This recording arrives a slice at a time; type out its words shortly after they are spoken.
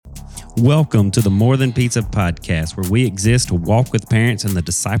Welcome to the More Than Pizza podcast, where we exist to walk with parents in the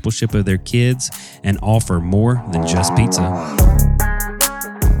discipleship of their kids and offer more than just pizza.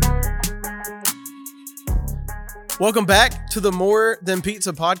 Welcome back to the More Than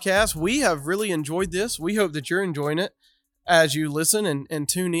Pizza podcast. We have really enjoyed this. We hope that you're enjoying it as you listen and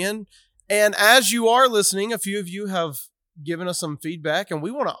tune in. And as you are listening, a few of you have given us some feedback, and we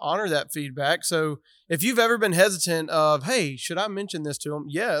want to honor that feedback. So if you've ever been hesitant of, hey, should I mention this to them?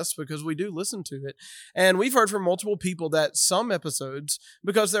 Yes, because we do listen to it. And we've heard from multiple people that some episodes,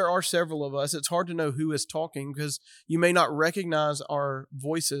 because there are several of us, it's hard to know who is talking because you may not recognize our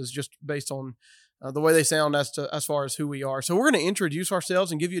voices just based on the way they sound as far as who we are. So we're going to introduce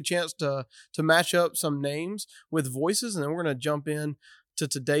ourselves and give you a chance to match up some names with voices, and then we're going to jump in to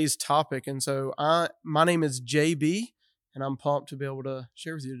today's topic. And so my name is JB, and I'm pumped to be able to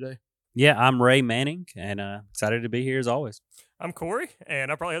share with you today. Yeah, I'm Ray Manning, and excited to be here as always. I'm Corey,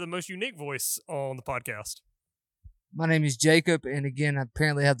 and I probably have the most unique voice on the podcast. My name is Jacob, and again, I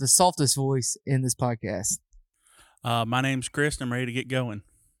apparently have the softest voice in this podcast. My name's Chris, and I'm ready to get going.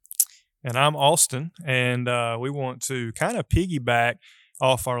 And I'm Austin, and we want to kind of piggyback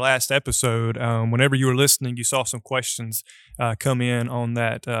off our last episode. Whenever you were listening, you saw some questions come in on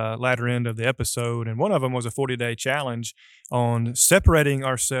that latter end of the episode, and one of them was a 40-day challenge on separating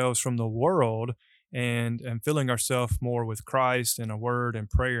ourselves from the world and filling ourselves more with Christ and a word and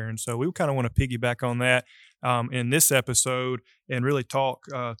prayer. And so we kind of want to piggyback on that in this episode and really talk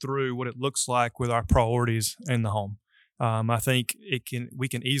through what it looks like with our priorities in the home. I think we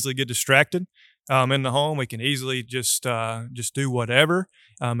can easily get distracted in the home. We can easily just do whatever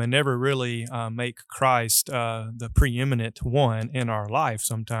and never really make Christ the preeminent one in our life.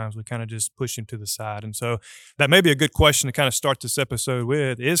 Sometimes we kind of just push him to the side. And so that may be a good question to kind of start this episode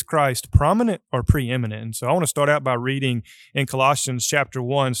with. Is Christ prominent or preeminent? And so I want to start out by reading in Colossians chapter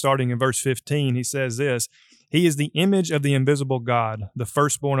 1, starting in verse 15. He says this: "He is the image of the invisible God, the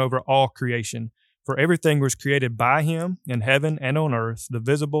firstborn over all creation. For everything was created by him in heaven and on earth, the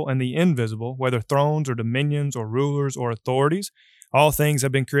visible and the invisible, whether thrones or dominions or rulers or authorities. All things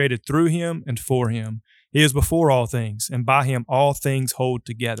have been created through him and for him. He is before all things, and by him all things hold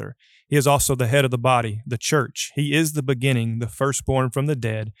together. He is also the head of the body, the church. He is the beginning, the firstborn from the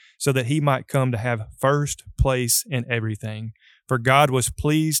dead, so that he might come to have first place in everything. For God was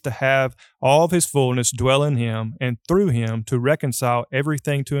pleased to have all of his fullness dwell in him, and through him to reconcile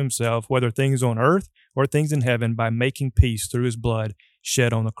everything to himself, whether things on earth or things in heaven, by making peace through his blood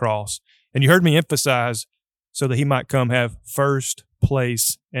shed on the cross." And you heard me emphasize, so that he might come have first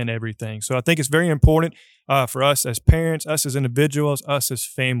place in everything. So I think it's very important for us as parents, us as individuals, us as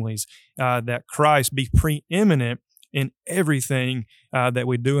families, that Christ be preeminent in everything that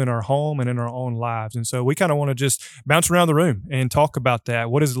we do in our home and in our own lives. And so we kind of want to just bounce around the room and talk about that.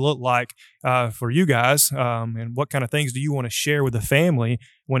 What does it look like for you guys? And what kind of things do you want to share with the family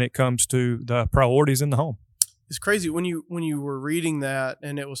when it comes to the priorities in the home? It's crazy when you were reading that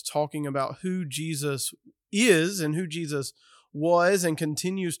and it was talking about who Jesus is and who Jesus was and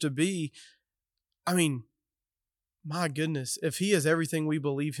continues to be. I mean, my goodness, if he is everything we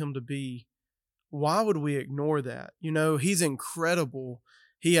believe him to be, why would we ignore that? You know, he's incredible.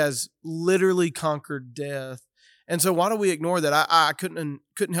 He has literally conquered death. And so why do we ignore that? I couldn't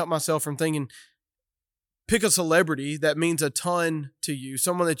help myself from thinking, pick a celebrity that means a ton to you,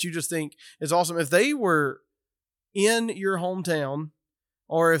 someone that you just think is awesome. If they were in your hometown,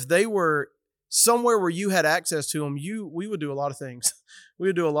 or if they were somewhere where you had access to them, we would do a lot of things. We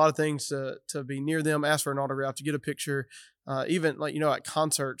would do a lot of things to be near them, ask for an autograph, to get a picture. Even like, at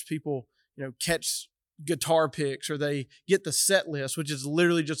concerts, people, catch guitar picks, or they get the set list, which is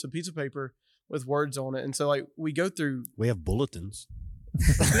literally just a piece of paper with words on it. And so we go through. We have bulletins.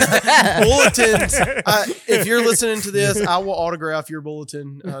 Bulletins. If you're listening to this, I will autograph your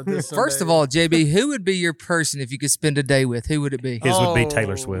bulletin this Sunday. First of all, JB, who would be your person if you could spend a day with? Who would it be? His would be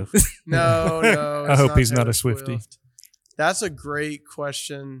Taylor Swift. No. I hope he's not a Swiftie. Swift. That's a great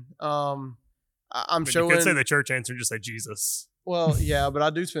question. I'm But showing. You could say the church answer and just say Jesus. Well, yeah, but I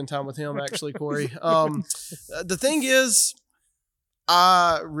do spend time with him, actually, Corey. The thing is,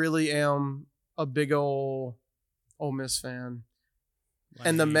 I really am a big Ole Miss fan.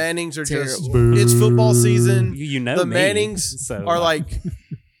 And the Mannings are just, it's football season. The Mannings are like,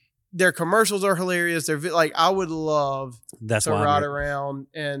 their commercials are hilarious. They're like, I would love to ride around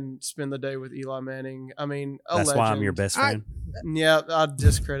and spend the day with Eli Manning. I mean, that's legend. Why I'm your best friend. Yeah, I'd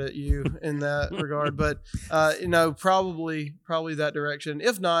discredit you in that regard, but probably that direction.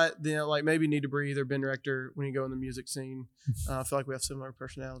 If not, then like maybe Need to Breathe or Ben Rector when you go in the music scene. I feel like we have similar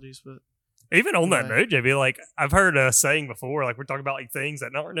personalities, but Even on that Right. note, JB, like I've heard a saying before, like we're talking about like things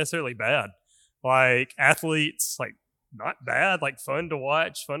that aren't necessarily bad. Like athletes, like not bad, like fun to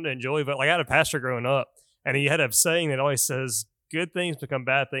watch, fun to enjoy. But like I had a pastor growing up, and he had a saying that always says, "Good things become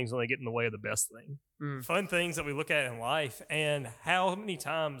bad things when they get in the way of the best thing." Mm. Fun things that we look at in life, and how many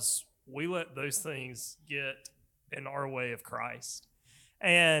times we let those things get in our way of Christ.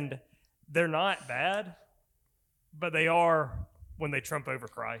 And they're not bad, but they are when they trump over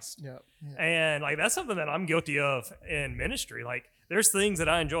Christ. Yeah. And like that's something that I'm guilty of in ministry. Like there's things that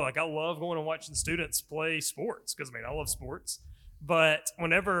I enjoy. Like I love going and watching students play sports because I love sports. But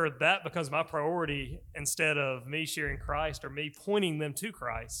whenever that becomes my priority instead of me sharing Christ or me pointing them to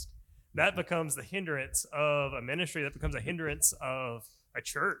Christ, that becomes the hindrance of a ministry. That becomes a hindrance of a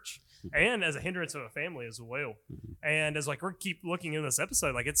church, and as a hindrance of a family as well. And as like we keep looking in this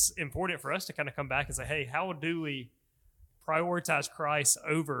episode, like it's important for us to kind of come back and say, hey, how do we prioritize Christ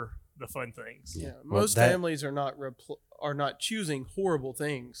over the fun things? Yeah. Well, Most families are not choosing horrible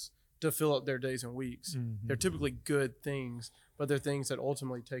things to fill up their days and weeks. They're typically good things, but they're things that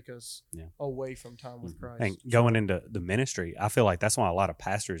ultimately take us away from time with Christ. And going into the ministry, I feel like that's why a lot of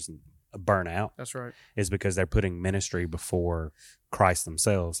pastors burn out, That's right. is because they're putting ministry before Christ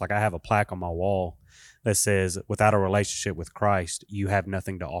themselves. Like I have a plaque on my wall that says, without a relationship with Christ, you have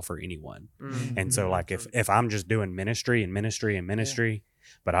nothing to offer anyone. Mm. And so like if I'm just doing ministry and ministry and ministry,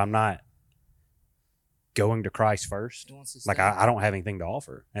 but I'm not going to Christ first, It wants to like stay. I don't have anything to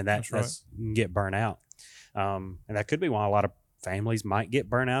offer. And That's right. that's you can get burnt out. And that could be why a lot of families might get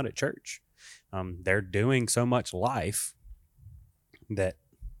burnt out at church. They're doing so much life that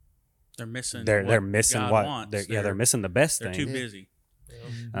They're missing. they're missing God what wants. they're missing the best They're thing. too busy.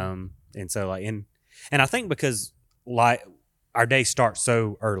 And so like and I think because like our day starts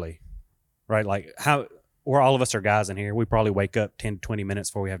so early, right? Like how where all of us are guys in here, we probably wake up 10 to 20 minutes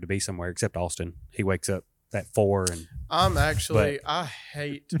before we have to be somewhere, except Austin. He wakes up at 4 and I'm actually, I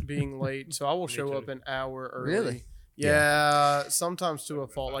hate being late, so I will show too. up an hour early. Really? Yeah, sometimes to a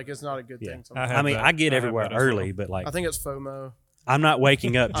fault. Like it's not a good Yeah. thing. Sometimes. have I that. get I have everywhere that as well. early, but like I think it's FOMO. I'm not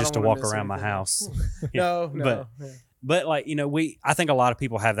waking up I just to don't wanna walk miss around my anything. house. No, But- yeah. But like, I think a lot of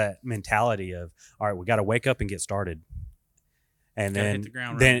people have that mentality of, all right, we got to wake up and get started. And Gotta hit then, the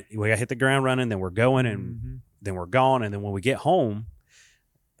ground then we got to hit the ground running, then we're going and Mhm. then we're gone. And then when we get home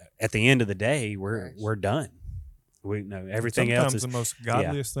at the end of the day, we're done. We know everything Sometimes else is the most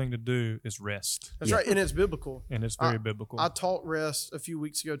godliest thing to do is rest, That's Yeah. right, and it's biblical. and it's very biblical. I taught rest a few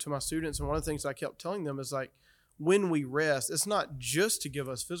weeks ago to my students, and one of the things I kept telling them is like, when we rest, it's not just to give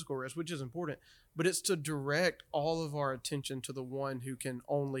us physical rest, which is important, but it's to direct all of our attention to the one who can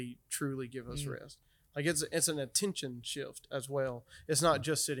only truly give us rest. Like it's an attention shift as well. It's not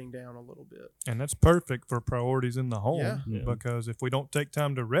just sitting down a little bit. And that's perfect for priorities in the home Yeah. because if we don't take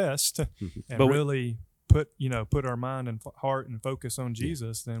time to rest and But we- really put our mind and heart and focus on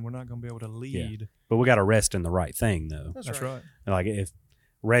Jesus, then we're not going to be able to lead. but we got to rest in the right thing though. That's right. Like if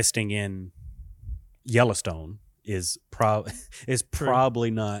resting in Yellowstone is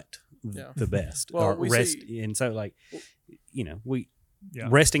probably not Yeah. the best. Well, or we rest, see- and so like, we Yeah.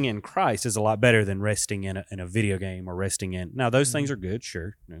 resting in Christ is a lot better than resting in a video game or resting in. Now those things are good,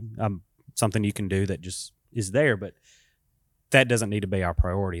 sure. Something you can do that just is there, but that doesn't need to be our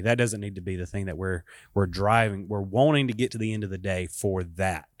priority. That doesn't need to be the thing that we're driving. We're wanting to get to the end of the day for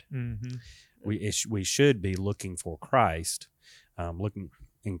that. Mm-hmm. We should be looking for Christ,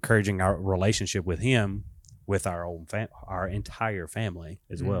 encouraging our relationship with Him, with our own our entire family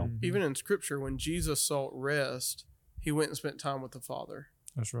as well. Mhm. Even in Scripture, when Jesus sought rest, he went and spent time with the Father.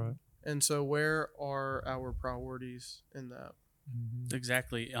 That's right. And so, where are our priorities in that? Mhm.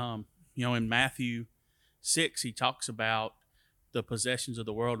 Exactly. In Matthew 6, he talks about the possessions of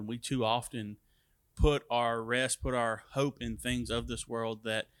the world, and we too often put our rest, put our hope in things of this world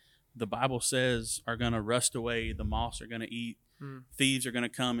that the Bible says are going to rust away, the moths are going to eat, thieves are going to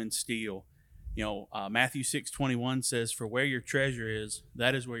come and steal. Matthew 6:21 says, "For where your treasure is,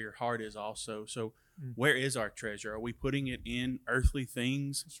 that is where your heart is also." So, where is our treasure? Are we putting it in earthly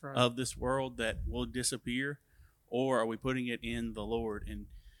things That's right. of this world that will disappear, or are we putting it in the Lord and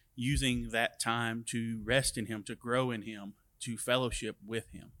using that time to rest in Him, to grow in Him, to fellowship with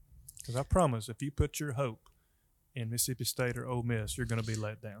Him? Because I promise, if you put your hope in Mississippi State or Ole Miss, you're going to be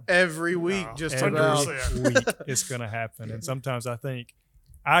let down. Every week, just Every about. week, it's going to happen. And sometimes I think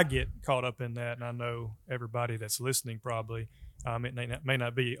I get caught up in that, and I know everybody that's listening probably. It may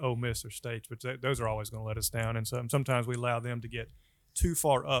not be Ole Miss or States, but those are always going to let us down. And so sometimes we allow them to get too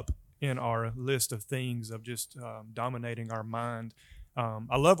far up in our list of things of just dominating our mind.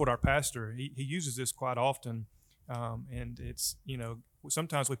 I love what our pastor, he uses this quite often. And it's,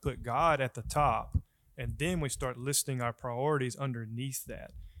 sometimes we put God at the top, and then we start listing our priorities underneath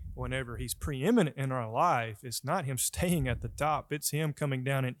that. Whenever he's preeminent in our life, it's not him staying at the top. It's him coming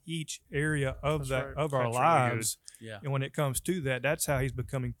down in each area of That's right. of our That's really good. lives. Yeah. And when it comes to that, that's how he's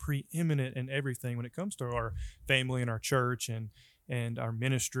becoming preeminent in everything. When it comes to our family and our church and our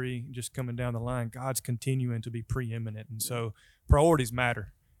ministry, just coming down the line, God's continuing to be preeminent. And so priorities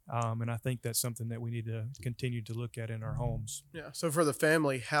matter. And I think that's something that we need to continue to look at in our homes. Yeah. So for the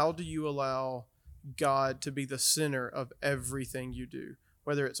family, how do you allow God to be the center of everything you do?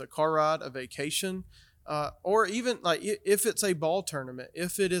 Whether it's a car ride, a vacation, or even like if it's a ball tournament,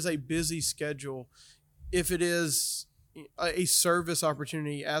 if it is a busy schedule, if it is a service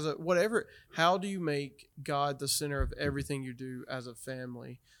opportunity, as a whatever, how do you make God the center of everything you do as a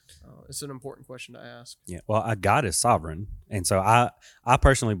family? It's an important question to ask. Yeah, well, God is sovereign, and so I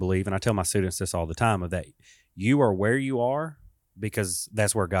personally believe, and I tell my students this all the time, of that you are where you are because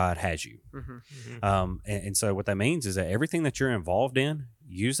that's where God has you. Mm-hmm. And so what that means is that everything that you're involved in,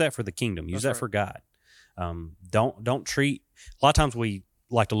 use that for the kingdom, use That's that for God. Don't treat. A lot of times we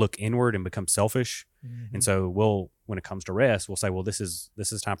like to look inward and become selfish, and so when it comes to rest, we'll say, well, this is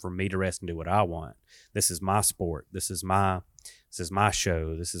time for me to rest and do what I want. This is my sport. This is my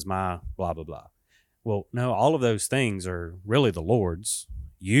show. This is my blah blah blah. Well, no, all of those things are really the Lord's.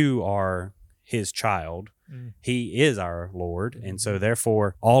 You are his child. He is our Lord. And so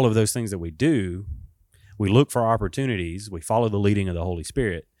therefore, all of those things that we do, we look for opportunities. We follow the leading of the Holy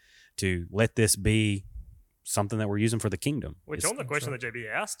Spirit to let this be something that we're using for the kingdom. Which on the question that JB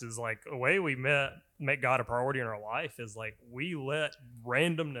asked is like a way we make God a priority in our life is like we let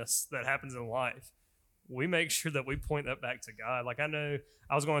randomness that happens in life, we make sure that we point that back to God. Like I know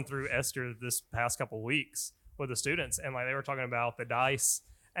I was going through Esther this past couple of weeks with the students, and like they were talking about the dice,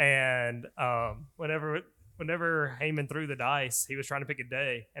 and whenever Haman threw the dice, he was trying to pick a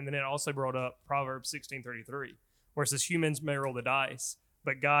day, and then it also brought up Proverbs 16:33, where it says humans may roll the dice,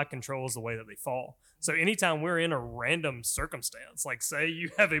 but God controls the way that they fall. So anytime we're in a random circumstance, like say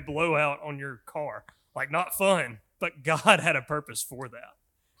you have a blowout on your car, like not fun, but God had a purpose for that.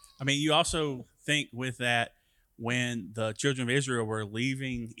 I mean, you also think with that, when the children of Israel were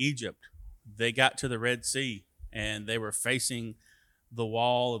leaving Egypt, they got to the Red Sea and they were facing the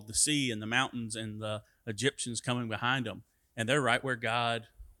wall of the sea and the mountains and the Egyptians coming behind them. And they're right where God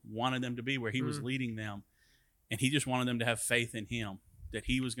wanted them to be, where he was leading them. And he just wanted them to have faith in him, that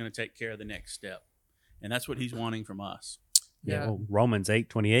he was going to take care of the next step. And that's what he's wanting from us. Yeah. Well, Romans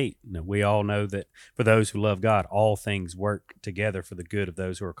 8:28. We all know that for those who love God, all things work together for the good of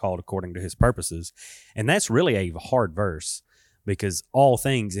those who are called according to his purposes. And that's really a hard verse because all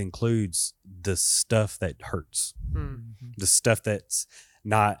things includes the stuff that hurts, the stuff that's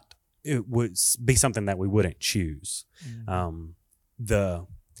not, it would be something that we wouldn't choose. Like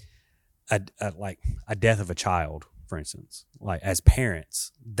a death of a child, for instance, like as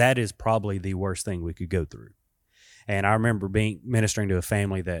parents, that is probably the worst thing we could go through. And I remember ministering to a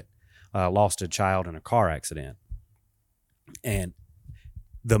family that lost a child in a car accident. And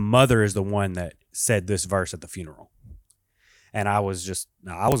the mother is the one that said this verse at the funeral. And I was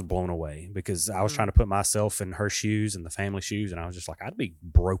blown away because I was trying to put myself in her shoes and the family shoes. And I was just like, I'd be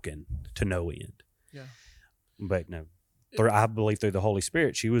broken to no end. Yeah. But no, I believe through the Holy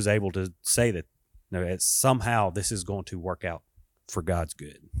Spirit, she was able to say that, it's somehow this is going to work out for God's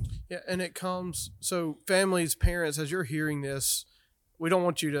good. Yeah, and it comes, so families, parents, as you're hearing this, we don't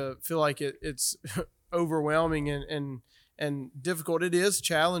want you to feel like it's overwhelming and difficult. It is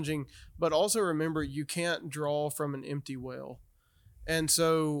challenging, but also remember you can't draw from an empty well. And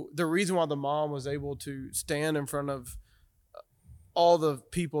so the reason why the mom was able to stand in front of all the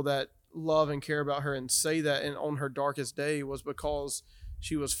people that love and care about her and say that on her darkest day was because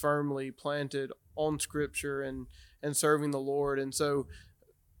she was firmly planted on Scripture and serving the Lord. And so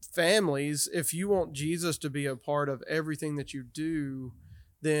families, if you want Jesus to be a part of everything that you do,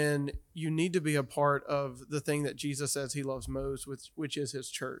 then you need to be a part of the thing that Jesus says he loves most, which is his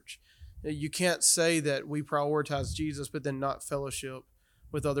church. You can't say that we prioritize Jesus, but then not fellowship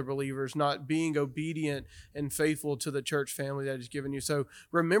with other believers, not being obedient and faithful to the church family that he's given you. So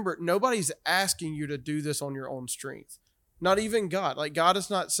remember, nobody's asking you to do this on your own strength. Not even God. Like God is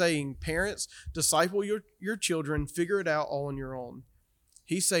not saying, parents, disciple your children, figure it out all on your own.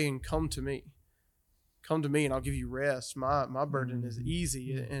 He's saying, come to me. Come to me and I'll give you rest. My burden is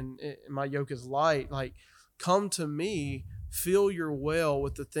easy and my yoke is light. Like, come to me, fill your well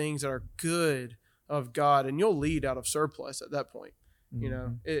with the things that are good of God, and you'll lead out of surplus at that point. You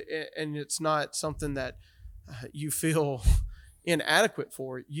know, and it's not something that you feel inadequate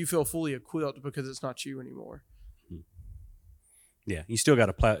for. You feel fully equipped because it's not you anymore. Yeah, you still got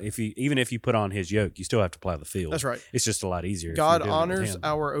to plow. Even if you put on his yoke, you still have to plow the field. That's right. It's just a lot easier. if God you're doing it with honors him.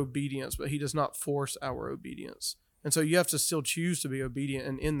 our obedience, but he does not force our obedience. And so you have to still choose to be obedient,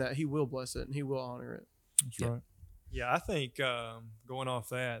 and in that he will bless it and he will honor it. That's right. Yeah, I think going off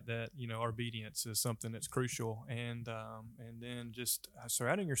that obedience is something that's crucial, and then just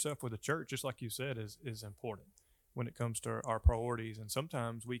surrounding yourself with a church, just like you said, is important when it comes to our priorities. And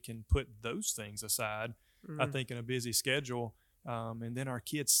sometimes we can put those things aside. I think in a busy schedule, and then our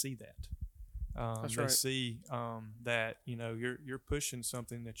kids see that. That's they right. see that you're pushing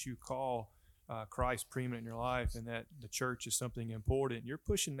something that you call Christ preeminent in your life, and that the church is something important. You're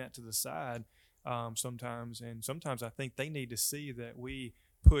pushing that to the side. Sometimes I think they need to see that we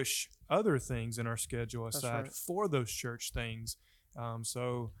push other things in our schedule aside right. for those church things,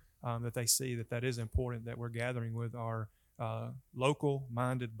 so that they see that is important, that we're gathering with our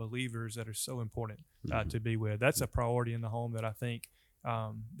local-minded believers that are so important to be with. That's a priority in the home that I think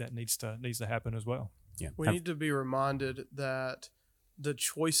that needs to happen as well. Yeah, We need to be reminded that the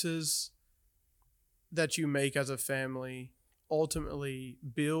choices that you make as a family ultimately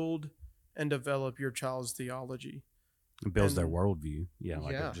build and develop your child's theology. it builds their and- worldview. Yeah,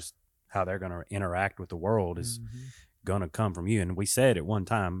 like Yeah. just how they're going to interact with the world is Mm-hmm. going to come from you. And we said at one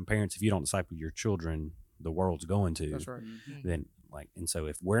time, parents, if you don't disciple your children, the world's going to. That's right. Then and so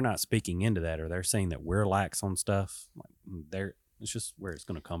if we're not speaking into that, or they're saying that we're lax on stuff, it's just where it's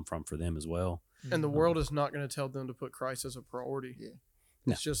going to come from for them as well. And the world is not going to tell them to put Christ as a priority. Yeah.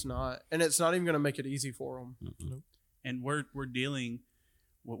 No. It's just not. And it's not even going to make it easy for them. Mm-mm. And we're dealing.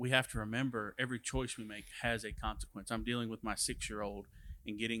 What we have to remember: every choice we make has a consequence. I'm dealing with my 6-year-old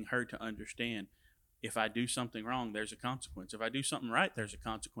and getting her to understand. If I do something wrong, there's a consequence. If I do something right, there's a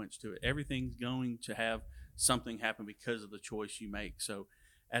consequence to it. Everything's going to have something happen because of the choice you make. So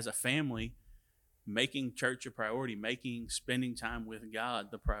as a family, making church a priority, making spending time with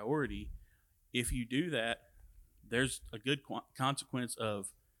God the priority, if you do that, there's a good consequence of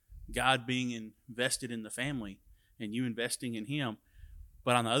God being invested in the family and you investing in him.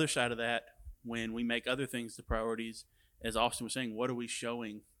 But on the other side of that, when we make other things the priorities, as Austin was saying, what are we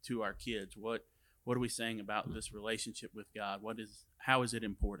showing to our kids? What are we saying about this relationship with God? How is it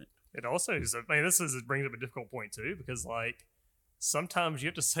important? It also is. I mean, it brings up a difficult point too, because like sometimes you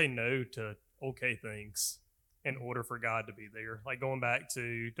have to say no to okay things in order for God to be there. Like going back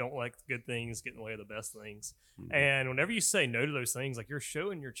to don't let the good things get in the way of the best things. Mhm. And whenever you say no to those things, like you're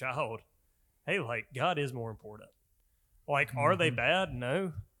showing your child, hey, like God is more important. Like, are they bad?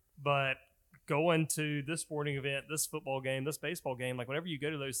 No, but going to this sporting event, this football game, this baseball game, like whenever you go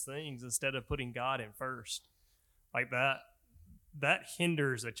to those things, instead of putting God in first, like that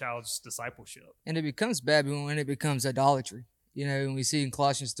hinders a child's discipleship. And it becomes bad when it becomes idolatry. And we see in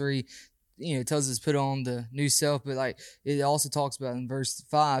Colossians 3, it tells us put on the new self, but like it also talks about in verse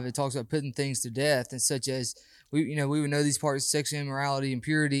 5, it talks about putting things to death, and such as we would know these parts: sexual immorality,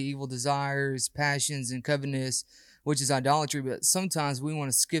 impurity, evil desires, passions, and covetousness, which is idolatry. But sometimes we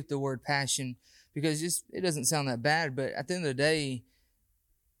want to skip the word passion because it doesn't sound that bad. But at the end of the day,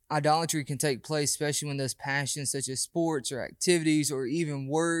 idolatry can take place, especially when those passions such as sports or activities or even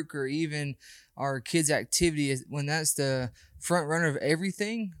work or even our kids' activity, when that's the front runner of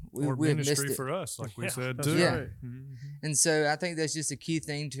everything, we have missed ministry it. for us, like we Yeah, said that's too. Yeah. right. Mhm. And so I think that's just a key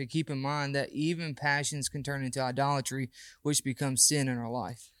thing to keep in mind, that even passions can turn into idolatry, which becomes sin in our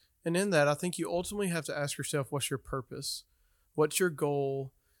life. And in that, I think you ultimately have to ask yourself, what's your purpose? What's your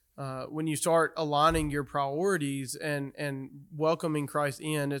goal? When you start aligning your priorities and welcoming Christ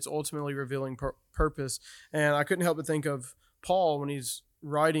in, it's ultimately revealing purpose. And I couldn't help but think of Paul when he's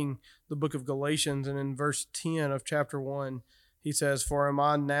writing the book of Galatians, and in verse 10 of chapter 1, he says, "For am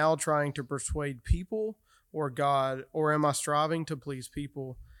I now trying to persuade people or God, or am I striving to please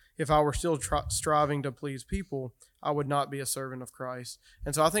people? If I were still striving to please people, I would not be a servant of Christ."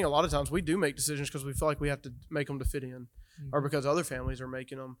 And so I think a lot of times we do make decisions because we feel like we have to make them to fit in, or because other families are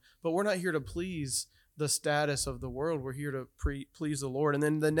making them. But we're not here to please the status of the world. We're here to please the Lord. And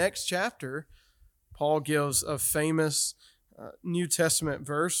then the next chapter, Paul gives a famous New Testament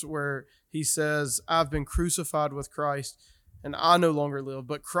verse where he says, "I've been crucified with Christ, and I no longer live,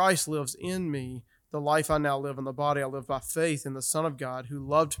 but Christ lives in me. The life I now live in the body, I live by faith in the Son of God who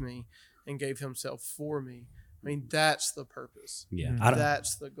loved me and gave himself for me." I mean, that's the purpose. Yeah. Mhm.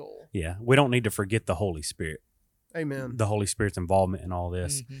 That's the goal. Yeah. We don't need to forget the Holy Spirit, Amen. the Holy Spirit's involvement in all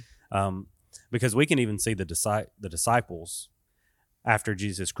this. Mhm. Because we can even see the disciples after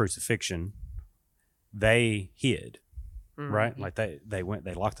Jesus' crucifixion, they hid, right? Like they went,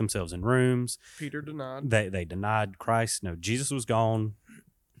 they locked themselves in rooms. Peter denied. They denied Christ. No, Jesus was gone.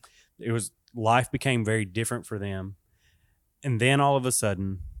 Life became very different for them. And then all of a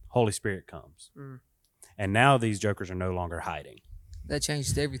sudden, Holy Spirit comes. Mm. And now these jokers are no longer hiding. That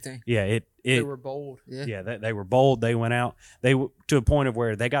changed everything. Yeah, They were bold. Yeah. they were bold. They went out. To a point of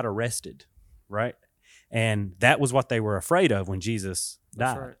where they got arrested, right? And that was what they were afraid of when Jesus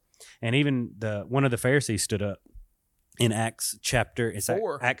That's died. right. And even one of the Pharisees stood up in Acts chapter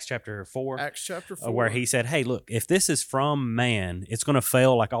 4, Acts chapter 4. where he said, "Hey, look, if this is from man, it's going to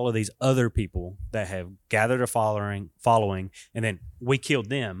fail like all of these other people that have gathered a following, and then we killed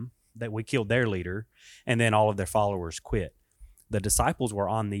them, that we killed their leader, and then all of their followers quit." The disciples were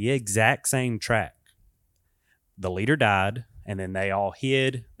on the exact same track. The leader died, and then they all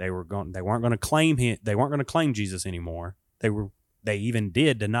hid. They weren't going to claim him. They weren't going to claim Jesus anymore. They even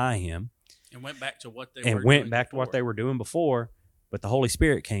did deny him. And went back to what they were doing before, but the Holy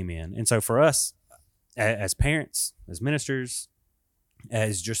Spirit came in. And so for us, as parents, as ministers,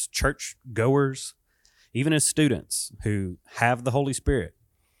 as just church goers, even as students who have the Holy Spirit,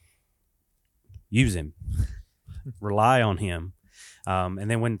 use him, rely on him.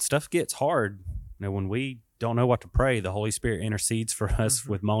 And then when stuff gets hard, when we don't know what to pray, the Holy Spirit intercedes for us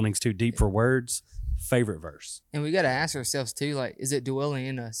with moanings too deep for words. Favorite verse. And we got to ask ourselves too, like, is it dwelling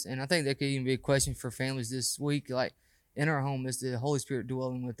in us? And I think that could even be a question for families this week. Like, in our home, is the Holy Spirit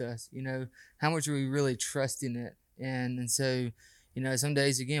dwelling with us? How much are we really trusting it? And so, some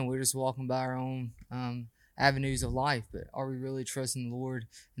days, again, we're just walking by our own avenues of life, but are we really trusting the Lord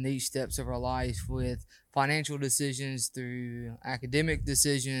in each steps of our life, with financial decisions, through academic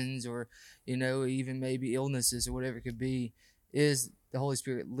decisions, or, even maybe illnesses or whatever it could be? Is the Holy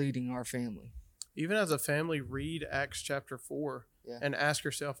Spirit leading our family? Even as a family, read Acts chapter 4 and ask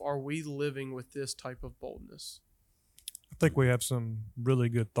yourself, are we living with this type of boldness? I think we have some really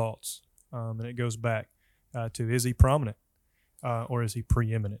good thoughts, and it goes back to, is he prominent or is he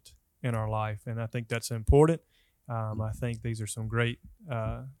preeminent in our life? And I think that's important. I think these are some great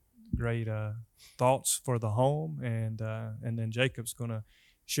thoughts for the home, and then Jacob's going to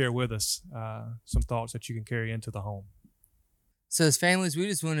share with us some thoughts that you can carry into the home. So as families, we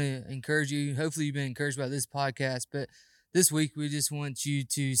just want to encourage you. Hopefully you've been encouraged by this podcast, but this week we just want you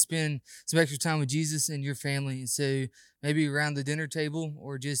to spend some extra time with Jesus and your family. And so maybe around the dinner table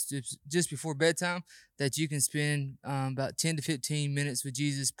or just before bedtime, that you can spend about 10 to 15 minutes with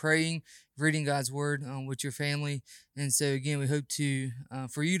Jesus, praying, reading God's word with your family. And so again, we hope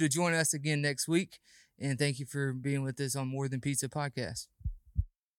for you to join us again next week. And thank you for being with us on More Than Pizza podcast.